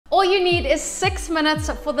All you need is 6 minutes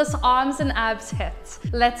for this arms and abs hit.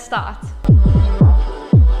 Let's start.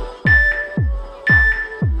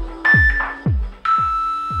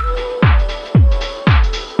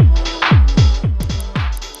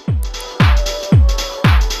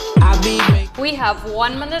 We have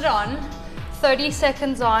 1 minute on, 30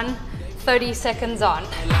 seconds on, 30 seconds on.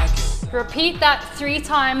 Repeat that 3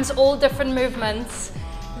 times, all different movements.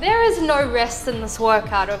 There is no rest in this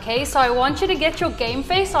workout, okay? So I want you to get your game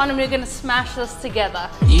face on and we're gonna smash this together.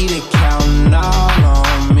 Eat it, counting all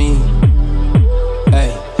on me.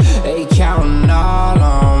 Hey, they counting all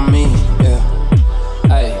on me. Yeah.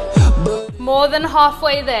 Hey, more than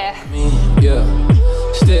halfway there. Me, yeah.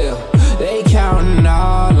 Still, they counting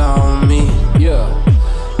all on me. Yeah,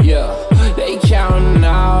 yeah. They counting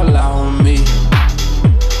all on me.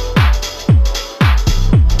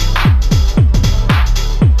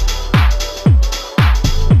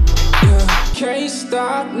 Can't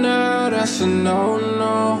stop now, that's a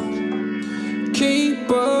no-no.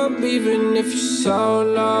 Keep up even if you're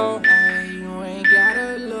solo. Hey, you ain't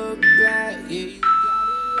gotta look back, yeah, you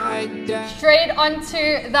got it like that. Straight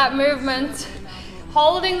onto that movement,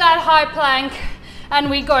 holding that high plank, and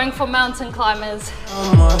we going for mountain climbers.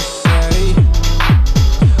 I must say,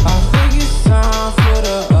 I think it's time for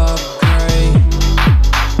the upgrade.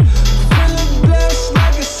 Feeling blessed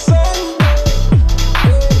like a Sunday.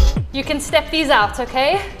 You can step these out,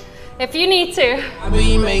 okay? If you need to. I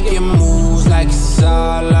be making moves like it's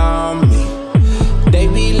all on me. They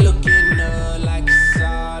be looking up like it's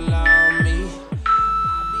all on me.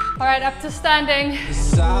 All right, up to standing.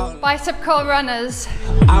 Bicep curl runners.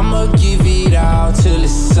 I'ma give it all till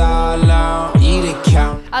it's all on. Eat it,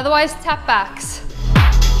 count. Otherwise, tap backs.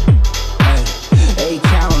 Hey, they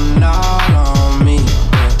counting all on me.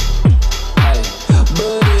 Yeah. Hey,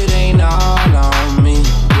 but it ain't all on me.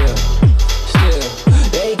 Yeah. Still,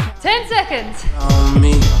 they 10 seconds. on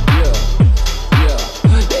me. Yeah, yeah.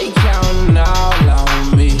 They counting all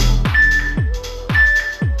on me.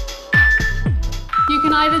 You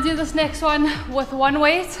can either do this next one with 1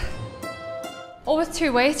 weight or with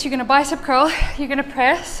 2 weights. You're gonna bicep curl, you're gonna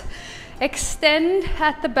press, extend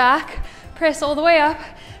at the back, press all the way up,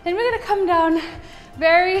 then we're gonna come down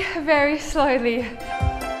very, very slowly.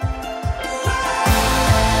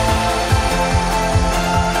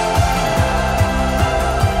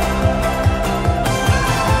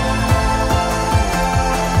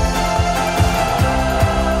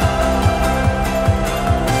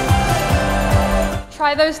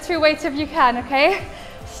 Try those 2 weights if you can, okay?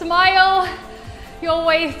 Smile your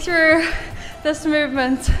way through this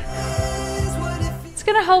movement. It's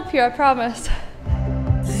gonna help you, I promise.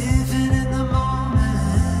 Living in the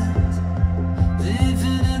moment,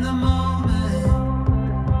 living in the moment.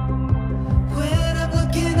 When I'm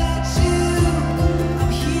looking at you,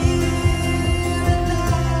 I'm here and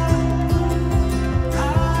now.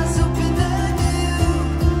 Eyes open anew.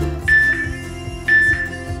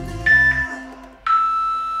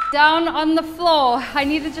 Down on the floor. I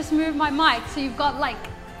need to just move my mic so you've got like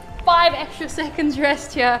 5 extra seconds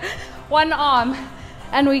rest here. 1 arm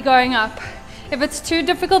and we're going up. If it's too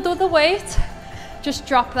difficult with the weight, just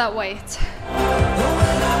drop that weight.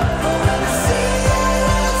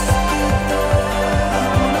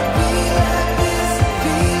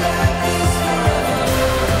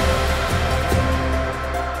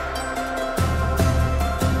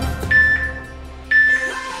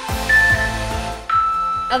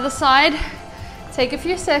 Other side, take a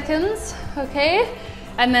few seconds, okay?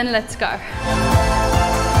 And then let's go.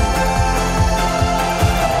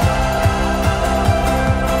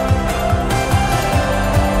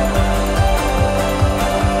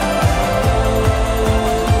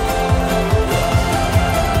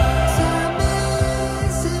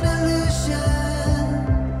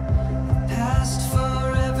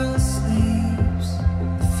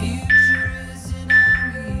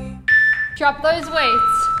 Drop those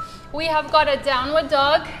weights. We have got a downward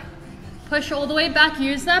dog. Push all the way back,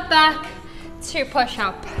 use that back to push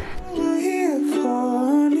up.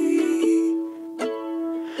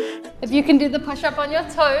 If you can do the push up on your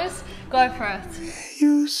toes, go for it.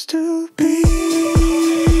 Used to be.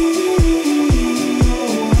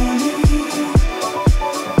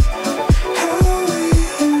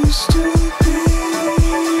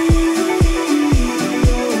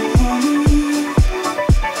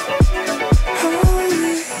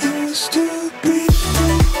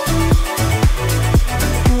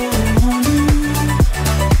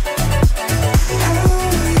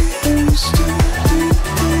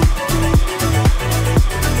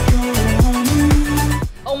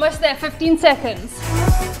 Almost there, 15 seconds.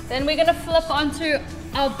 Then we're gonna flip onto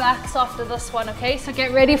our backs after this one, okay? So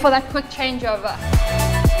get ready for that quick changeover.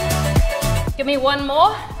 Give me one more.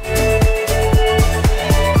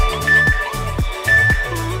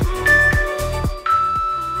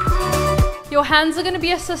 Your hands are gonna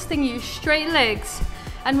be assisting you, straight legs.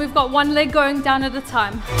 And we've got one leg going down at a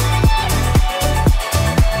time.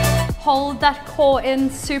 Hold that core in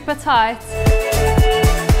super tight.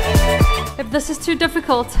 If this is too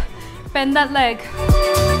difficult, bend that leg.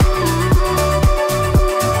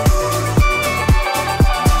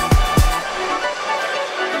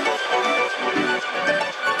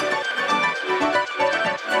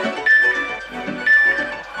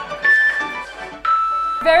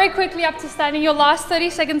 Very quickly up to standing. Your last 30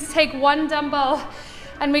 seconds, take one dumbbell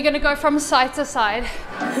and we're gonna go from side to side.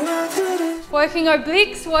 Working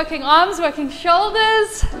obliques, working arms, working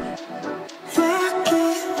shoulders.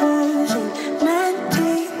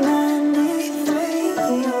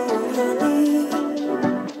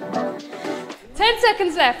 10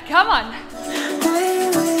 seconds left, come on.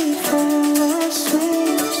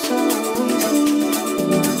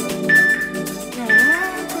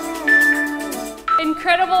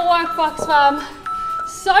 Incredible work, Box Fam.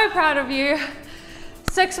 So proud of you.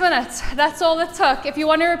 6 minutes, that's all it took. If you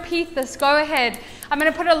want to repeat this, go ahead. I'm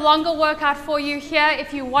going to put a longer workout for you here.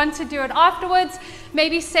 If you want to do it afterwards,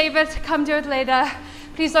 maybe save it, come do it later.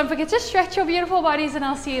 Please don't forget to stretch your beautiful bodies and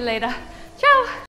I'll see you later. Ciao.